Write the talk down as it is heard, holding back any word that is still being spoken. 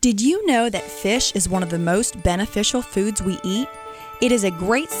Did you know that fish is one of the most beneficial foods we eat? It is a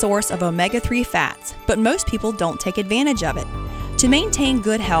great source of omega-3 fats, but most people don't take advantage of it. To maintain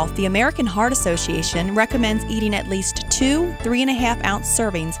good health, the American Heart Association recommends eating at least 2 3.5-ounce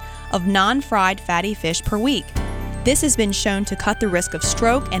servings of non-fried fatty fish per week. This has been shown to cut the risk of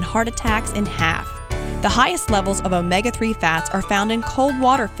stroke and heart attacks in half. The highest levels of omega-3 fats are found in cold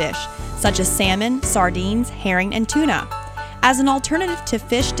water fish, such as salmon, sardines, herring, and tuna. As an alternative to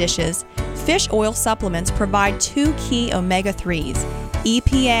fish dishes, fish oil supplements provide 2 key omega-3s,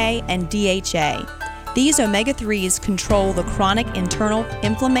 EPA and DHA. These omega-3s control the chronic internal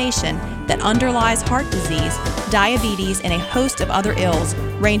inflammation that underlies heart disease, diabetes, and a host of other ills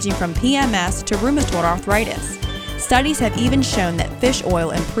ranging from PMS to rheumatoid arthritis. Studies have even shown that fish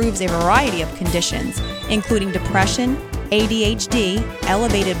oil improves a variety of conditions, including depression, ADHD,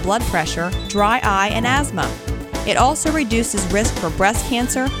 elevated blood pressure, dry eye, and asthma. It also reduces risk for breast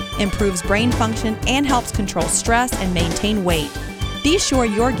cancer, improves brain function, and helps control stress and maintain weight. Be sure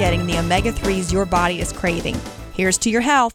you're getting the omega-3s your body is craving. Here's to your health.